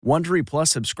Wondery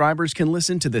Plus subscribers can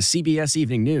listen to the CBS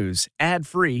Evening News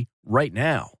ad-free right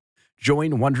now.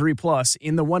 Join Wondery Plus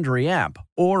in the Wondery app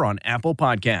or on Apple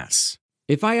Podcasts.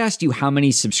 If I asked you how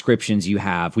many subscriptions you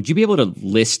have, would you be able to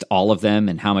list all of them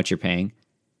and how much you're paying?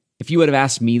 If you would have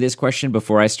asked me this question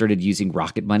before I started using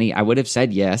Rocket Money, I would have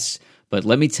said yes, but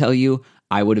let me tell you,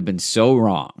 I would have been so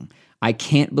wrong. I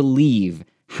can't believe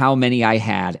how many I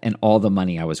had and all the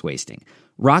money I was wasting.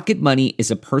 Rocket Money is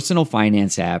a personal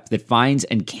finance app that finds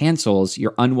and cancels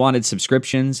your unwanted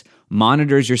subscriptions,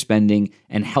 monitors your spending,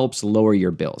 and helps lower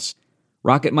your bills.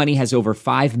 Rocket Money has over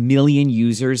 5 million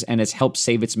users and has helped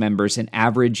save its members an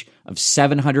average of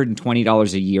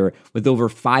 $720 a year with over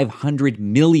 500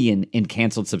 million in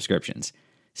canceled subscriptions.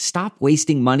 Stop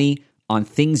wasting money on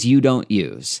things you don't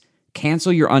use.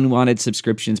 Cancel your unwanted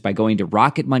subscriptions by going to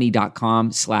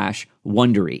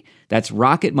rocketmoney.com/Wondery. That's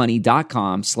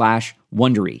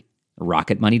rocketmoney.com/Wondery.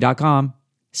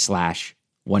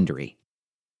 rocketmoney.com/Wondery.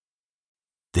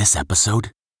 This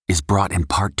episode is brought in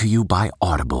part to you by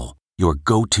Audible, your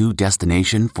go-to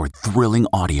destination for thrilling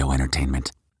audio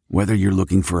entertainment. Whether you're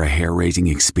looking for a hair-raising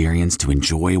experience to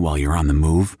enjoy while you're on the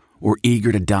move or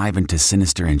eager to dive into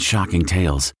sinister and shocking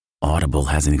tales, Audible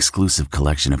has an exclusive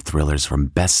collection of thrillers from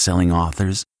best-selling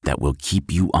authors that will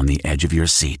keep you on the edge of your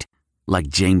seat. Like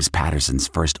James Patterson's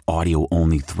first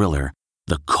audio-only thriller,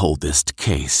 The Coldest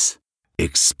Case.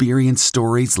 Experience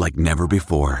stories like never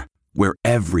before, where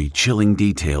every chilling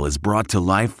detail is brought to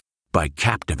life by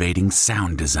captivating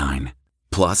sound design.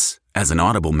 Plus, as an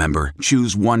Audible member,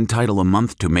 choose one title a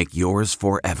month to make yours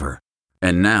forever.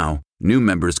 And now, new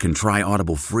members can try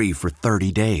Audible free for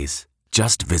 30 days.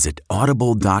 Just visit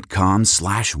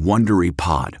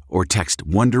audible.com/WonderyPod or text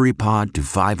WonderyPod to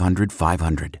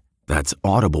 500-500. That's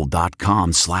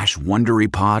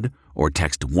audible.com/WonderyPod or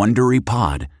text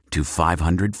WonderyPod to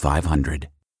 500-500.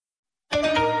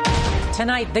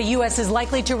 Tonight, the U.S. is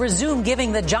likely to resume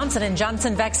giving the Johnson &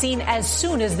 Johnson vaccine as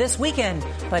soon as this weekend.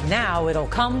 But now it'll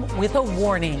come with a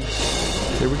warning.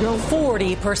 Here we go.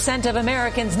 40% of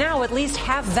Americans now at least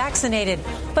half vaccinated.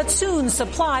 But soon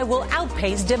supply will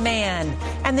outpace demand.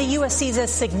 And the U.S. sees a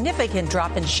significant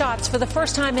drop in shots for the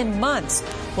first time in months.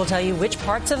 We'll tell you which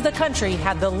parts of the country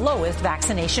have the lowest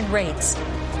vaccination rates.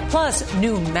 Plus,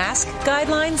 new mask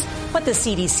guidelines, what the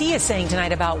CDC is saying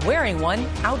tonight about wearing one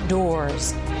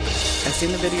outdoors. I've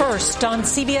seen the video. First, on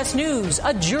CBS News,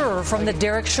 a juror from the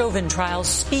Derek Chauvin trial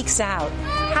speaks out.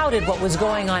 How did what was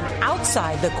going on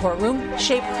outside the courtroom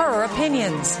shape her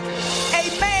opinions?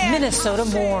 Amen. Minnesota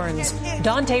mourns.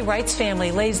 Daunte Wright's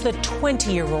family lays the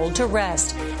 20-year-old to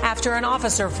rest after an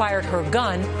officer fired her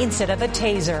gun instead of a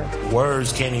taser.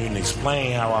 Words can't even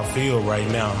explain how I feel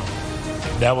right now.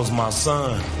 That was my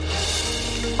son.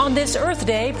 On this Earth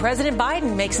Day, President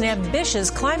Biden makes an ambitious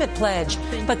climate pledge.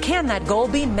 But can that goal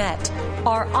be met?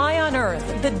 Our eye on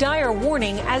Earth, the dire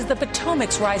warning as the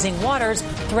Potomac's rising waters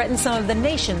threaten some of the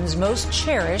nation's most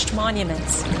cherished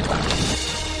monuments.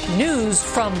 News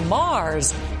from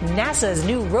Mars. NASA's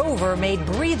new rover made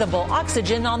breathable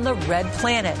oxygen on the red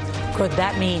planet. Could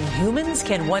that mean humans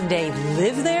can one day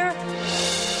live there?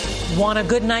 Want a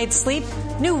good night's sleep?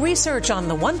 New research on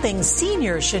the one thing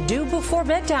seniors should do before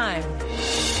bedtime.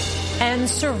 And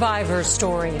Survivor's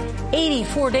story.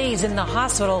 84 days in the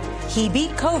hospital, he beat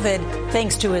COVID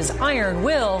thanks to his iron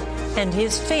will and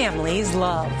his family's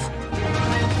love.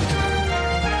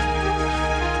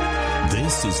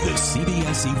 This is the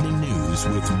CBS Evening News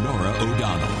with Norah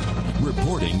O'Donnell,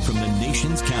 reporting from the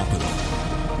nation's capital.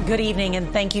 Good evening,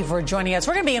 and thank you for joining us.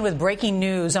 We're going to begin with breaking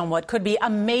news on what could be a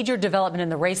major development in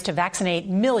the race to vaccinate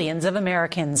millions of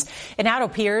Americans. It now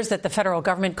appears that the federal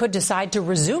government could decide to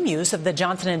resume use of the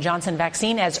Johnson & Johnson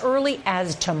vaccine as early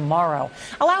as tomorrow,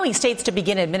 allowing states to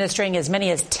begin administering as many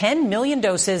as 10 million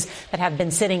doses that have been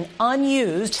sitting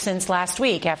unused since last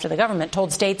week after the government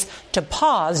told states to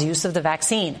pause use of the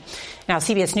vaccine. Now,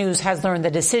 CBS News has learned the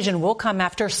decision will come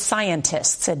after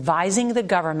scientists advising the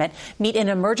government meet an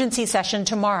emergency session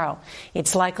tomorrow.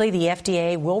 It's likely the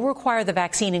FDA will require the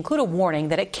vaccine include a warning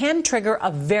that it can trigger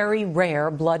a very rare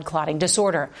blood clotting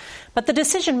disorder. But the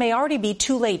decision may already be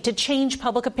too late to change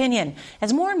public opinion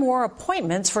as more and more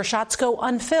appointments for shots go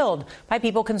unfilled by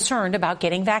people concerned about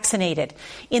getting vaccinated.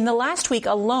 In the last week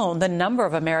alone, the number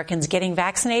of Americans getting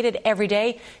vaccinated every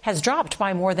day has dropped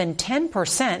by more than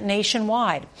 10%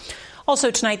 nationwide.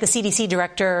 Also tonight, the CDC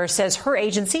director says her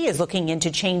agency is looking into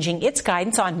changing its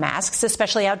guidance on masks,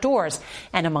 especially outdoors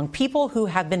and among people who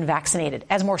have been vaccinated,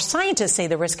 as more scientists say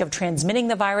the risk of transmitting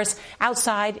the virus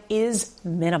outside is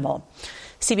minimal.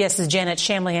 CBS's Janet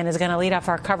Shamlian is going to lead off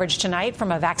our coverage tonight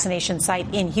from a vaccination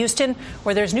site in Houston,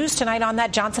 where there's news tonight on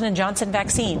that Johnson & Johnson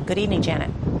vaccine. Good evening, Janet.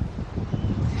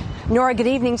 Nora, good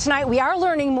evening. Tonight, we are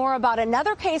learning more about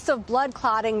another case of blood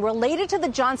clotting related to the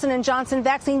Johnson & Johnson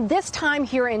vaccine, this time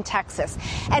here in Texas.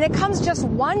 And it comes just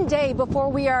one day before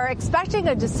we are expecting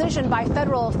a decision by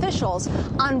federal officials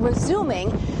on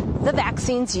resuming the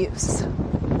vaccine's use.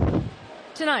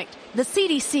 Tonight, the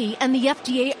CDC and the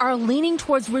FDA are leaning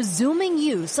towards resuming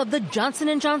use of the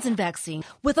Johnson & Johnson vaccine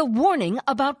with a warning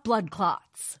about blood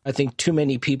clots. I think too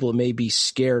many people may be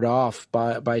scared off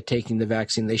by taking the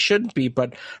vaccine. They shouldn't be,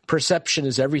 but perception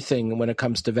is everything when it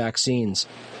comes to vaccines.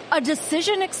 A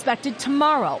decision expected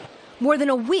tomorrow, more than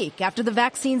a week after the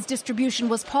vaccine's distribution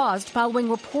was paused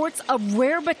following reports of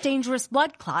rare but dangerous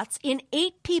blood clots in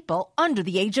 8 people under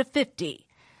the age of 50.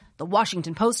 The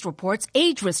Washington Post reports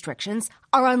age restrictions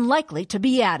are unlikely to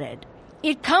be added.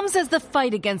 It comes as the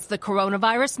fight against the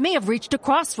coronavirus may have reached a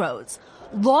crossroads.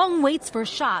 Long waits for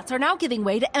shots are now giving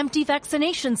way to empty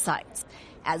vaccination sites,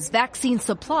 as vaccine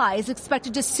supply is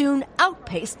expected to soon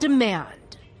outpace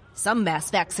demand. Some mass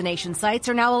vaccination sites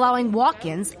are now allowing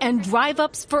walk-ins and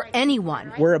drive-ups for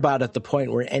anyone. We're about at the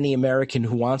point where any American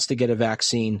who wants to get a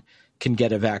vaccine can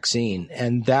get a vaccine.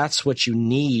 And that's what you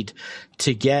need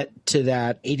to get to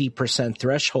that 80%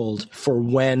 threshold for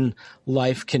when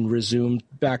life can resume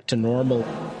back to normal.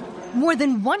 More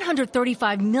than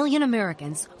 135 million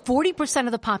Americans, 40%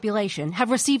 of the population,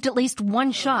 have received at least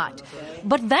one shot.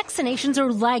 But vaccinations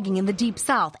are lagging in the Deep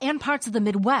South and parts of the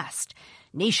Midwest.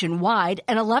 Nationwide,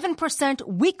 an 11%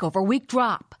 week-over-week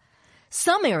drop.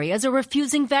 Some areas are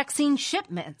refusing vaccine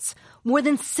shipments. More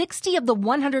than 60 of the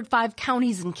 105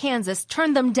 counties in Kansas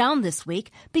turned them down this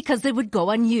week because they would go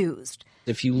unused.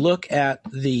 If you look at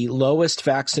the lowest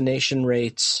vaccination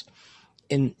rates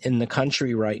in the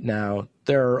country right now,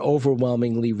 there are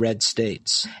overwhelmingly red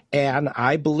states. And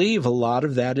I believe a lot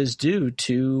of that is due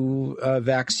to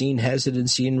vaccine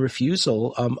hesitancy and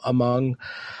refusal among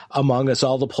us.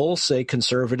 All the polls say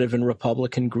conservative and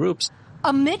Republican groups.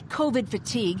 Amid COVID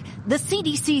fatigue, the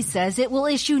CDC says it will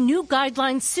issue new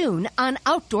guidelines soon on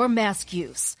outdoor mask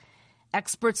use.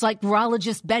 Experts like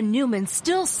virologist Ben Newman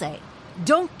still say,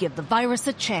 don't give the virus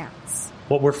a chance.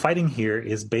 What we're fighting here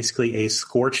is basically a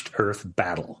scorched earth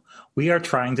battle. We are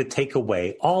trying to take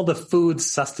away all the food,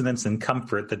 sustenance, and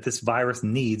comfort that this virus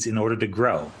needs in order to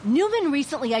grow. Newman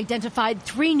recently identified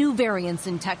 3 new variants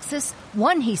in Texas,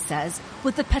 one, he says,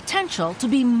 with the potential to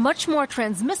be much more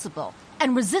transmissible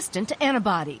and resistant to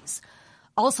antibodies.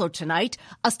 Also tonight,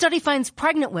 a study finds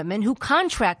pregnant women who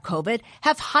contract COVID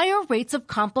have higher rates of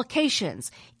complications,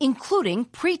 including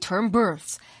preterm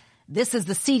births. This, as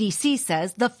the CDC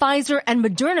says, the Pfizer and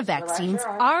Moderna vaccines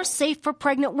are safe for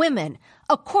pregnant women,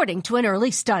 according to an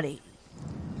early study.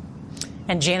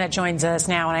 And Janet joins us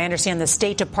now, and I understand the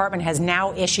State Department has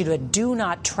now issued a do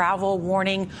not travel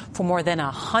warning for more than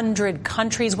 100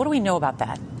 countries. What do we know about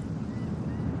that?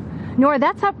 Nora,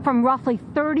 that's up from roughly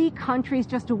 30 countries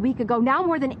just a week ago, now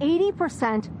more than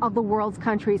 80% of the world's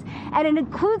countries. And it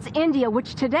includes India,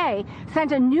 which today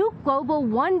sent a new global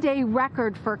one-day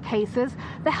record for cases.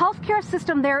 The healthcare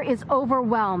system there is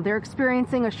overwhelmed. They're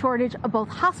experiencing a shortage of both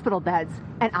hospital beds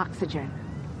and oxygen.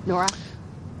 Nora?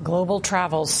 Global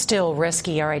travel still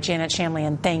risky. All right, Janet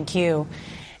Shamlian, thank you.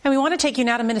 And we want to take you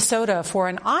now to Minnesota for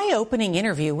an eye-opening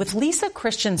interview with Lisa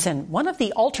Christensen, one of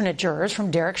the alternate jurors from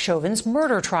Derek Chauvin's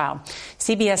murder trial.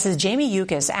 CBS's Jamie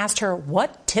Yukas asked her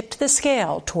what tipped the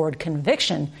scale toward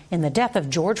conviction in the death of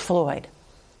George Floyd.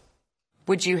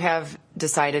 Would you have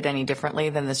decided any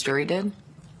differently than this jury did?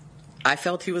 I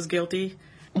felt he was guilty.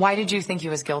 Why did you think he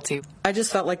was guilty? I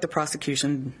just felt like the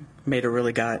prosecution made a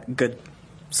really good,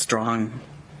 strong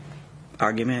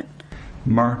argument.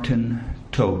 Martin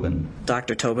Tobin.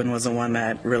 Dr. Tobin was the one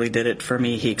that really did it for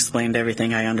me. He explained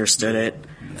everything. I understood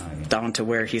it, down to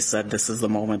where he said this is the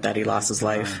moment that he lost his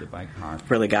life.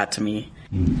 Really got to me.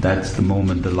 That's the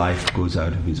moment the life goes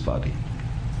out of his body.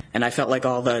 And I felt like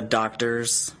all the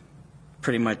doctors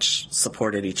pretty much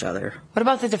supported each other. What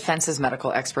about the defense's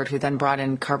medical expert who then brought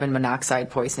in carbon monoxide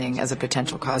poisoning as a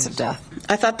potential cause of death?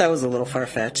 I thought that was a little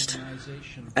far-fetched.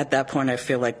 At that point, I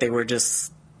feel like they were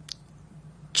just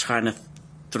trying to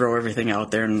throw everything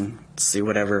out there and see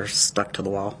whatever stuck to the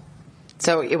wall.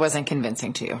 So it wasn't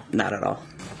convincing to you? Not at all.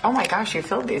 Oh my gosh, you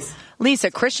filled these. Lisa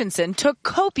Christensen took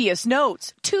copious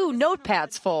notes, 2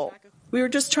 notepads full. We were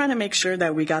just trying to make sure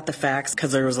that we got the facts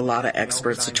because there was a lot of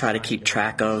experts to try to keep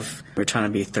track of. We're trying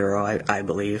to be thorough, I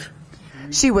believe.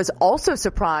 She was also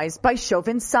surprised by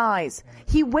Chauvin's size.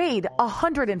 He weighed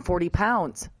 140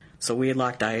 pounds. So we had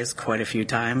locked eyes quite a few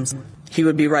times. He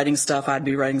would be writing stuff, I'd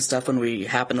be writing stuff when we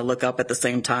happened to look up at the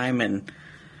same time and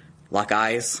lock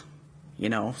eyes,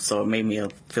 so it made me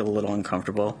feel a little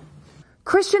uncomfortable.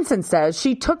 Christensen says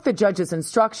she took the judge's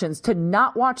instructions to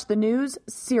not watch the news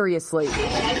seriously.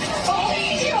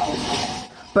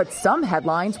 But some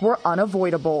headlines were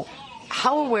unavoidable.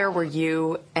 How aware were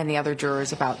you and the other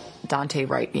jurors about Daunte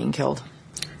Wright being killed?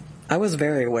 I was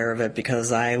very aware of it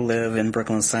because I live in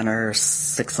Brooklyn Center,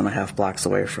 6.5 blocks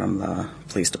away from the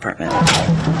police department.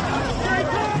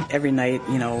 Every night,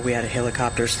 we had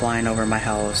helicopters flying over my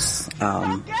house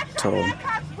till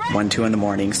 1, 2 in the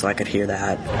morning, so I could hear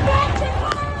that.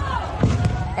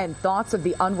 And thoughts of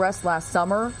the unrest last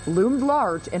summer loomed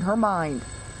large in her mind.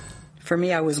 For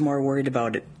me, I was more worried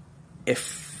about it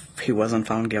if he wasn't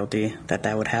found guilty,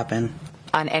 that would happen.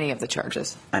 On any of the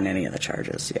charges? On any of the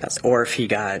charges, yes. Or if he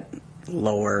got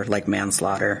lower, like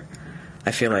manslaughter.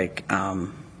 I feel like a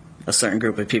certain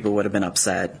group of people would have been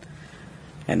upset,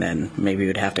 and then maybe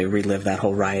we'd have to relive that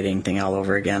whole rioting thing all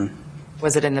over again.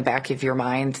 Was it in the back of your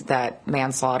mind that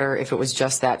manslaughter, if it was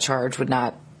just that charge, would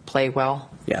not play well?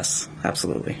 Yes,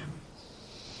 absolutely.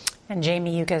 And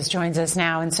Jamie Yuccas joins us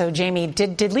now. And so, Jamie,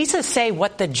 did Lisa say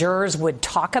what the jurors would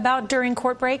talk about during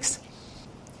court breaks?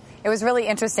 It was really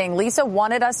interesting. Lisa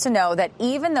wanted us to know that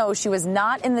even though she was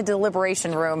not in the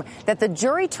deliberation room, that the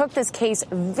jury took this case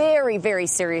very, very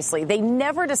seriously. They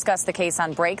never discussed the case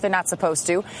on break. They're not supposed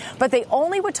to. But they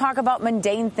only would talk about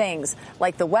mundane things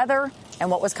like the weather and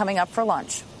what was coming up for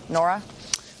lunch. Nora?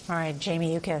 All right,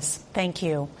 Jamie Yuccas, thank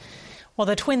you. Well,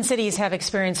 the Twin Cities have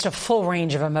experienced a full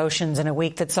range of emotions in a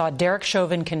week that saw Derek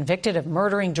Chauvin convicted of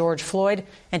murdering George Floyd,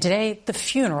 and today the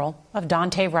funeral of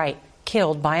Daunte Wright,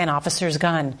 killed by an officer's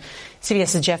gun.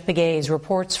 CBS's Jeff Pegues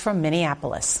reports from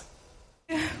Minneapolis.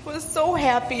 I was so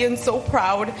happy and so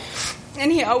proud,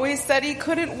 and he always said he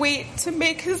couldn't wait to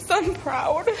make his son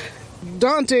proud.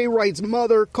 Daunte Wright's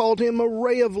mother called him a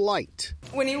ray of light.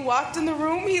 When he walked in the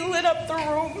room, he lit up the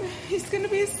room. He's going to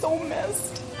be so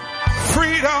missed.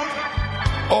 Freedom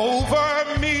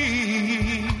over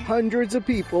me. Hundreds of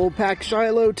people packed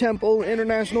Shiloh Temple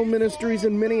International Ministries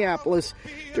in Minneapolis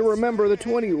to remember the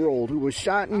 20-year-old who was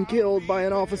shot and killed by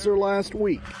an officer last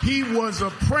week. He was a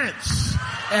prince,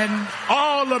 and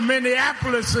all of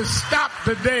Minneapolis has stopped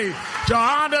today to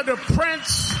honor the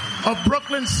Prince of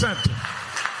Brooklyn Center.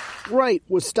 Wright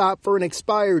was stopped for an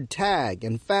expired tag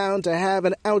and found to have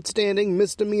an outstanding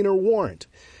misdemeanor warrant.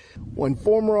 When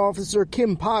former officer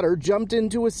Kim Potter jumped in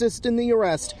to assist in the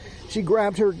arrest, she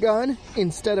grabbed her gun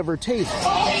instead of her taser,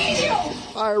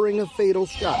 firing a fatal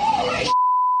shot.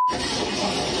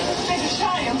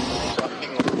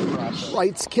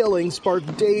 Wright's killing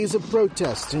sparked days of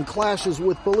protests and clashes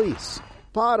with police.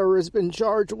 Potter has been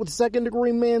charged with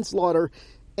second-degree manslaughter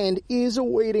and is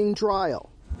awaiting trial.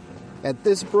 At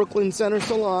this Brooklyn Center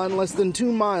salon, less than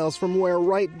 2 miles from where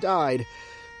Wright died,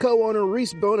 co-owner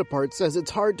Reese Bonaparte says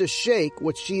it's hard to shake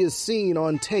what she has seen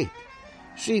on tape.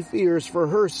 She fears for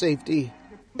her safety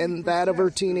and that of her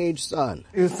teenage son.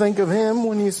 You think of him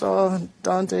when you saw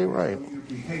Daunte Wright?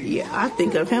 Yeah, I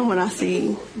think of him when I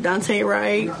see Daunte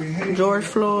Wright, George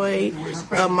Floyd,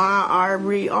 Ahmaud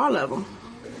Arbery, all of them.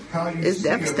 It's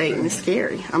devastating. It's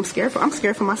scary. I'm scared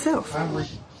for myself.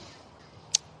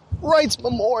 Wright's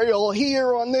memorial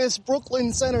here on this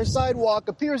Brooklyn Center sidewalk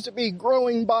appears to be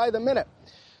growing by the minute.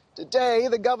 Today,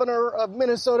 the governor of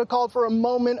Minnesota called for a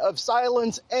moment of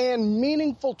silence and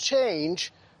meaningful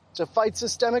change to fight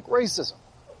systemic racism.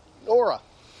 Nora.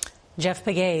 Jeff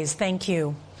Pegues, thank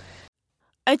you.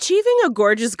 Achieving a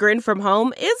gorgeous grin from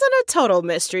home isn't a total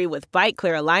mystery with Byte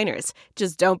Clear aligners.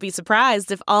 Just don't be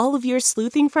surprised if all of your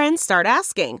sleuthing friends start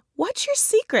asking, "What's your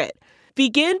secret?"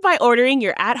 Begin by ordering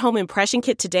your at-home impression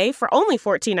kit today for only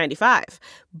 $14.95.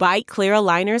 Byte Clear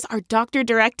aligners are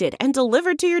doctor-directed and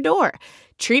delivered to your door.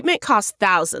 Treatment costs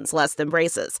thousands less than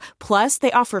braces. Plus,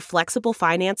 they offer flexible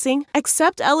financing,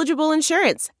 accept eligible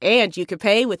insurance, and you can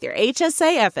pay with your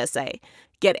HSA FSA.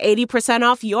 Get 80%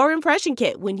 off your impression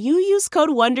kit when you use code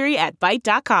WONDERY at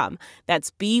Byte.com.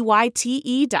 That's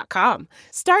BYTE.com.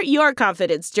 Start your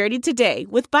confidence journey today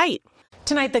with Byte.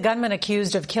 Tonight, the gunman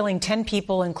accused of killing 10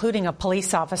 people, including a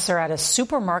police officer at a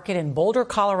supermarket in Boulder,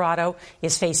 Colorado,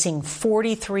 is facing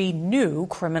 43 new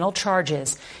criminal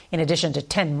charges. In addition to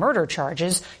 10 murder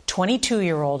charges,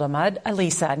 22-year-old Ahmad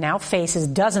Alissa now faces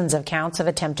dozens of counts of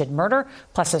attempted murder,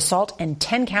 plus assault, and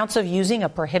 10 counts of using a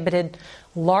prohibited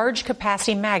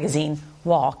large-capacity magazine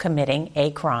while committing a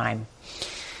crime.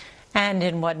 And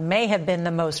in what may have been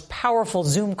the most powerful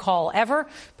Zoom call ever,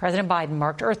 President Biden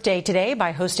marked Earth Day today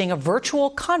by hosting a virtual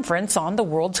conference on the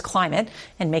world's climate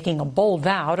and making a bold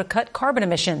vow to cut carbon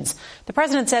emissions. The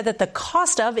president said that the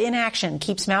cost of inaction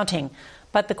keeps mounting.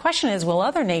 But the question is, will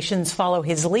other nations follow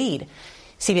his lead?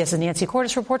 CBS's Nancy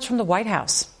Cordes reports from the White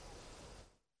House.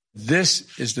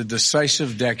 This is the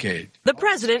decisive decade. The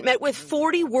president met with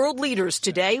 40 world leaders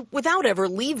today without ever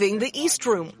leaving the East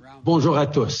Room. Bonjour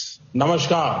à tous.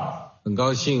 Namaskar.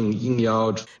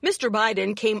 Mr.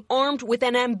 Biden came armed with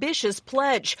an ambitious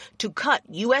pledge to cut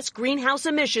U.S. greenhouse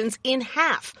emissions in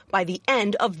half by the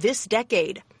end of this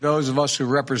decade. Those of us who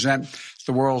represent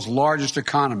the world's largest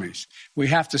economies, we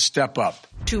have to step up.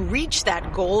 To reach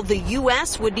that goal, the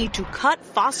U.S. would need to cut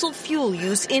fossil fuel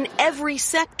use in every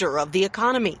sector of the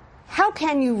economy. How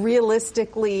can you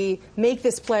realistically make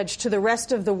this pledge to the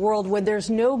rest of the world when there's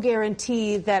no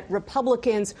guarantee that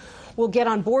Republicans will get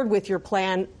on board with your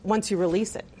plan once you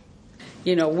release it?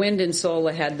 You know, wind and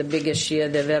solar had the biggest year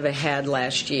they've ever had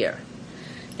last year.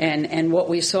 And what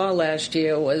we saw last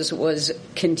year was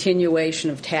continuation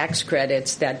of tax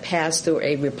credits that passed through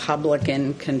a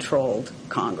Republican-controlled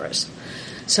Congress.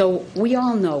 So we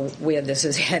all know where this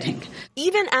is heading.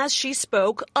 Even as she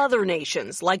spoke, other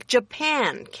nations like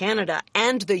Japan, Canada,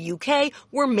 and the UK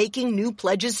were making new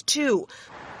pledges too.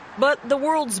 But the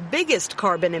world's biggest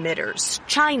carbon emitters,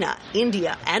 China,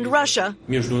 India, and Russia,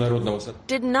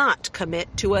 did not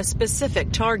commit to a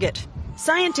specific target.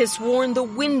 Scientists warn the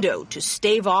window to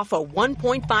stave off a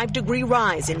 1.5-degree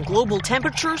rise in global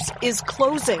temperatures is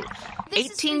closing.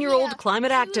 18-year-old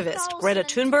climate activist Greta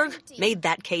Thunberg made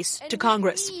that case to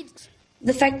Congress.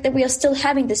 The fact that we are still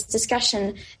having this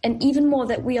discussion, and even more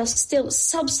that we are still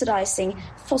subsidizing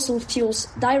fossil fuels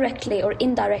directly or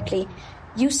indirectly,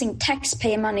 using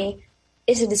taxpayer money,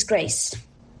 is a disgrace.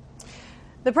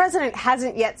 The president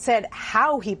hasn't yet said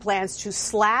how he plans to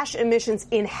slash emissions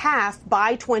in half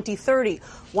by 2030.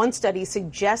 One study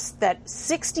suggests that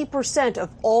 60% of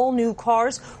all new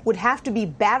cars would have to be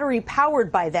battery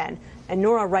powered by then. And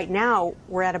Nora, right now,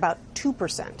 we're at about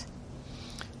 2%.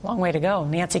 Long way to go.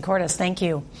 Nancy Cordes, thank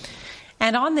you.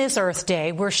 And on this Earth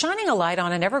Day, we're shining a light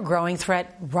on an ever-growing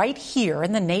threat right here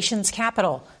in the nation's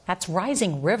capital. That's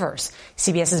rising rivers.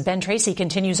 CBS's Ben Tracy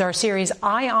continues our series,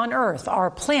 Eye on Earth, Our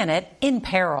Planet in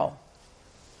Peril.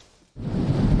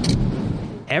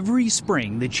 Every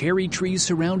spring, the cherry trees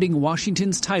surrounding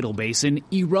Washington's tidal basin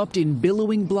erupt in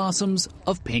billowing blossoms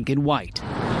of pink and white.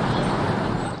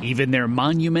 Even their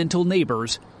monumental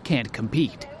neighbors can't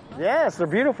compete. Yes, they're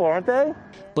beautiful, aren't they?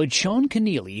 But Sean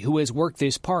Keneally, who has worked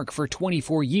this park for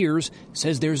 24 years,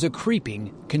 says there's a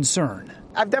creeping concern.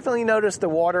 I've definitely noticed the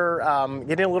water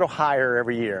getting a little higher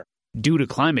every year. Due to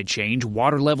climate change,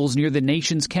 water levels near the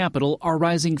nation's capital are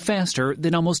rising faster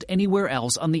than almost anywhere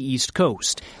else on the East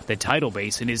Coast. The tidal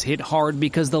basin is hit hard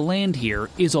because the land here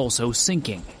is also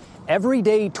sinking. Every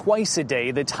day, twice a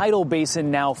day, the tidal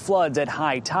basin now floods at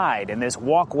high tide, and this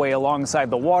walkway alongside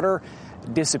the water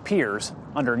disappears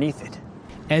underneath it.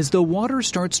 As the water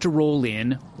starts to roll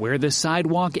in, where the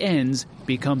sidewalk ends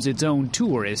becomes its own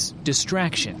tourist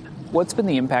distraction. What's been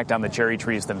the impact on the cherry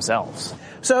trees themselves?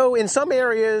 So in some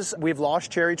areas, we've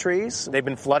lost cherry trees. They've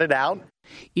been flooded out.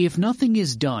 If nothing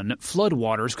is done,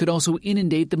 floodwaters could also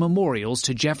inundate the memorials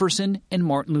to Jefferson and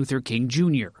Martin Luther King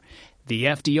Jr. The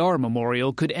FDR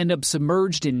Memorial could end up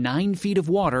submerged in 9 feet of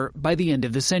water by the end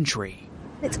of the century.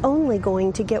 It's only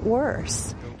going to get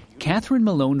worse. Catherine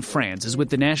Malone France is with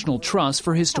the National Trust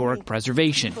for Historic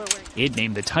Preservation. It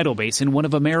named the tidal basin one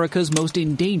of America's most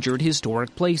endangered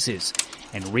historic places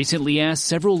and recently asked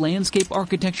several landscape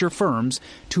architecture firms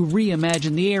to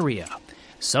reimagine the area.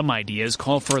 Some ideas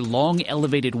call for long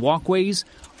elevated walkways.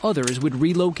 Others would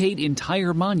relocate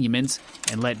entire monuments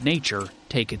and let nature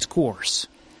take its course.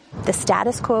 The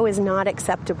status quo is not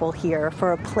acceptable here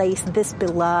for a place this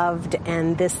beloved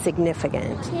and this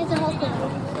significant.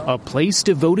 A place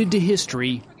devoted to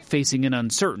history facing an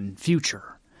uncertain future.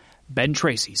 Ben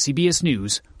Tracy, CBS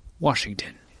News,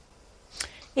 Washington.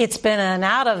 It's been an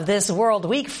out-of-this-world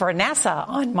week for NASA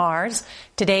on Mars.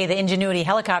 Today, the Ingenuity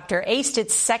helicopter aced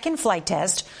its second flight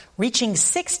test, reaching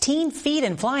 16 feet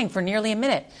and flying for nearly a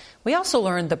minute. We also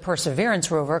learned the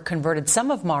Perseverance rover converted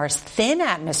some of Mars' thin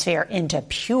atmosphere into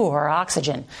pure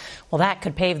oxygen. Well, that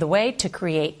could pave the way to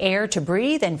create air to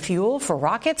breathe and fuel for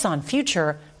rockets on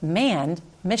future manned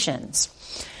missions.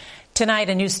 Tonight,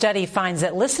 a new study finds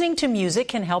that listening to music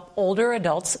can help older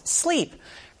adults sleep.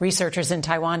 Researchers in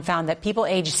Taiwan found that people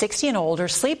aged 60 and older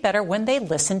sleep better when they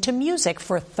listen to music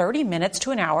for 30 minutes to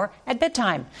an hour at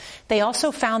bedtime. They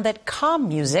also found that calm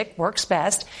music works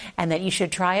best and that you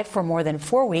should try it for more than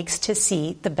 4 weeks to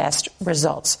see the best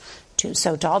results.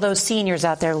 So to all those seniors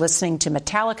out there listening to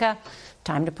Metallica,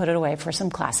 time to put it away for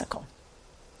some classical.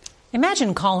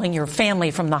 Imagine calling your family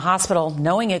from the hospital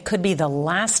knowing it could be the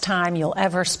last time you'll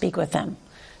ever speak with them.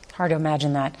 Hard to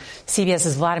imagine that.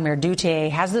 CBS's Vladimir Duthier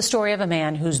has the story of a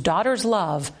man whose daughter's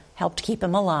love helped keep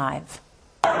him alive.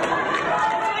 My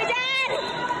dad!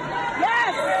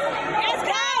 Yes!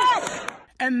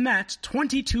 And that's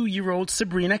 22-year-old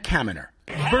Sabrina Kaminer,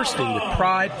 bursting with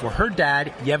pride for her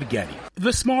dad, Yevgeny.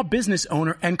 The small business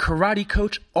owner and karate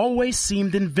coach always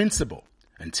seemed invincible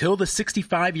until the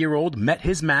 65-year-old met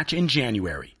his match in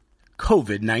January,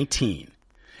 COVID-19.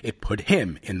 It put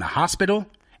him in the hospital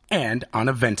and on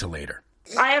a ventilator.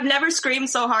 I have never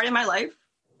screamed so hard in my life.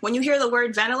 When you hear the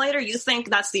word ventilator, you think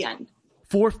that's the end.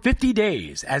 For 50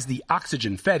 days, as the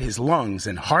oxygen fed his lungs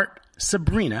and heart,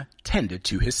 Sabrina tended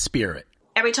to his spirit.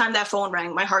 Every time that phone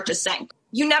rang, my heart just sank.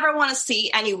 You never want to see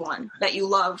anyone that you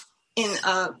love in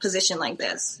a position like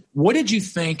this. What did you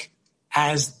think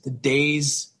as the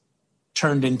days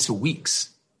turned into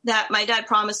weeks? That my dad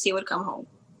promised he would come home.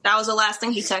 That was the last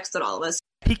thing he texted all of us.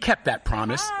 He kept that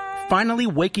promise, finally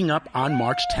waking up on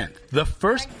March 10th, the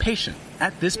first patient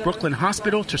at this Brooklyn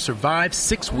hospital to survive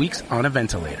 6 weeks on a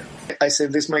ventilator. I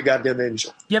said, this is my guardian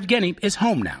angel. Yevgeny is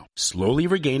home now, slowly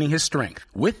regaining his strength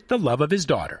with the love of his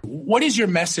daughter. What is your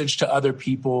message to other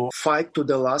people? Fight to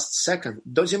the last second.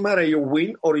 Doesn't matter you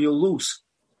win or you lose.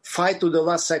 Fight to the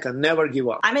last second. Never give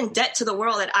up. I'm in debt to the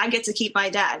world that I get to keep my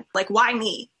dad. Like, why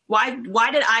me? Why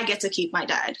did I get to keep my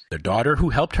dad? The daughter who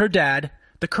helped her dad,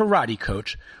 the karate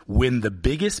coach, win the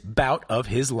biggest bout of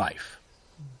his life.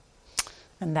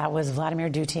 And that was Vladimir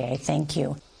Duthiers. Thank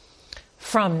you.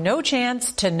 From no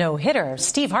chance to no hitter,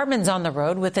 Steve Hartman's on the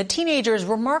road with a teenager's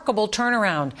remarkable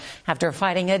turnaround after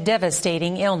fighting a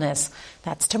devastating illness.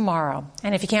 That's tomorrow.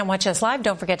 And if you can't watch us live,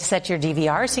 don't forget to set your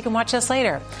DVR so you can watch us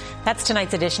later. That's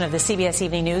tonight's edition of the CBS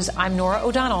Evening News. I'm Nora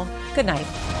O'Donnell. Good night.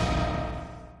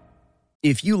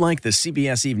 If you like the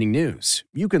CBS Evening News,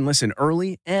 you can listen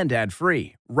early and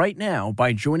ad-free right now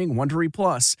by joining Wondery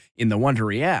Plus in the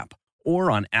Wondery app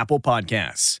or on Apple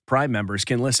Podcasts. Prime members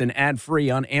can listen ad-free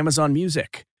on Amazon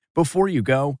Music. Before you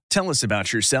go, tell us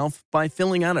about yourself by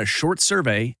filling out a short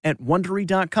survey at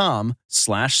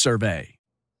Wondery.com/survey.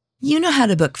 You know how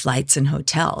to book flights and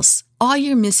hotels. All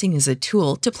you're missing is a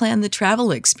tool to plan the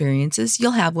travel experiences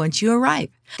you'll have once you arrive.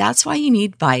 That's why you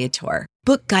need Viator.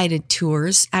 Book guided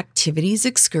tours, activities,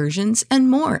 excursions, and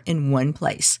more in one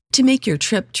place to make your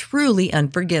trip truly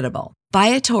unforgettable.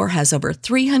 Viator has over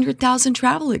 300,000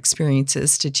 travel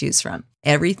experiences to choose from.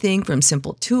 Everything from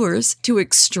simple tours to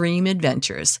extreme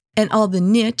adventures and all the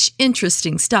niche,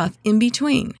 interesting stuff in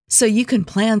between. So you can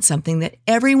plan something that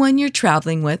everyone you're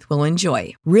traveling with will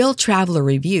enjoy. Real traveler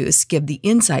reviews give the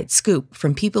inside scoop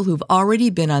from people who've already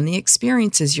been on the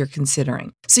experiences you're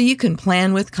considering. So you can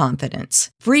plan with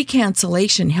confidence. Free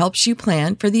cancellation helps you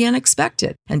plan for the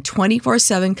unexpected. And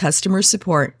 24/7 customer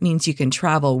support means you can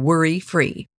travel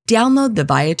worry-free. Download the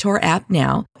Viator app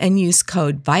now and use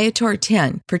code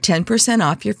Viator10 for 10%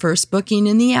 off your first booking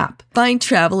in the app. Find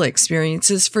travel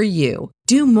experiences for you.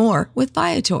 Do more with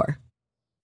Viator.